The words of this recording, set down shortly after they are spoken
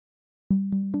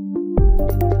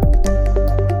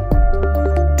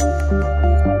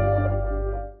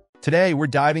Today, we're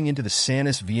diving into the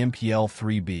SANUS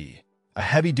VMPL-3B, a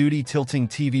heavy-duty tilting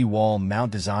TV wall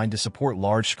mount designed to support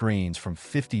large screens from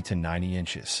 50 to 90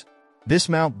 inches. This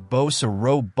mount boasts a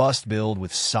robust build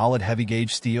with solid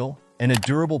heavy-gauge steel and a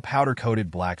durable powder-coated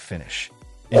black finish,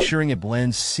 ensuring it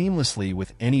blends seamlessly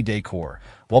with any decor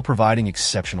while providing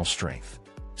exceptional strength.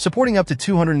 Supporting up to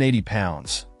 280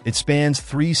 pounds, it spans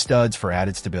 3 studs for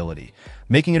added stability,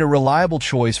 making it a reliable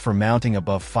choice for mounting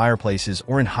above fireplaces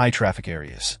or in high-traffic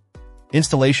areas.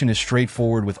 Installation is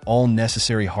straightforward with all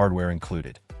necessary hardware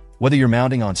included, whether you're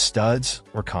mounting on studs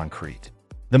or concrete.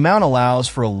 The mount allows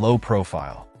for a low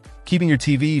profile, keeping your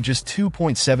TV just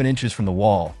 2.7 inches from the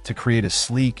wall to create a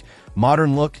sleek,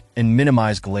 modern look and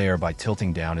minimize glare by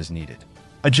tilting down as needed.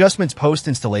 Adjustments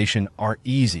post-installation are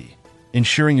easy,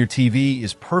 ensuring your TV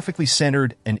is perfectly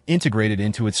centered and integrated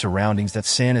into its surroundings. That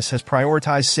SANUS has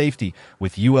prioritized safety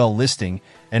with UL listing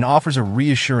and offers a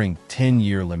reassuring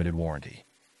 10-year limited warranty.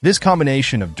 This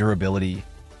combination of durability,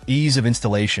 ease of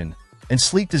installation, and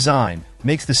sleek design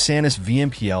makes the SANUS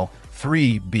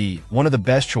VMPL-3B one of the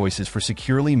best choices for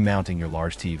securely mounting your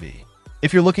large TV.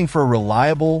 If you're looking for a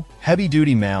reliable,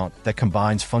 heavy-duty mount that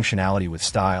combines functionality with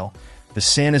style, the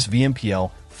SANUS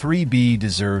VMPL-3B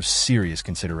deserves serious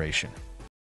consideration.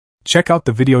 Check out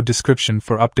the video description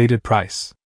for updated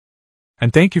price.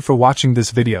 And thank you for watching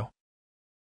this video.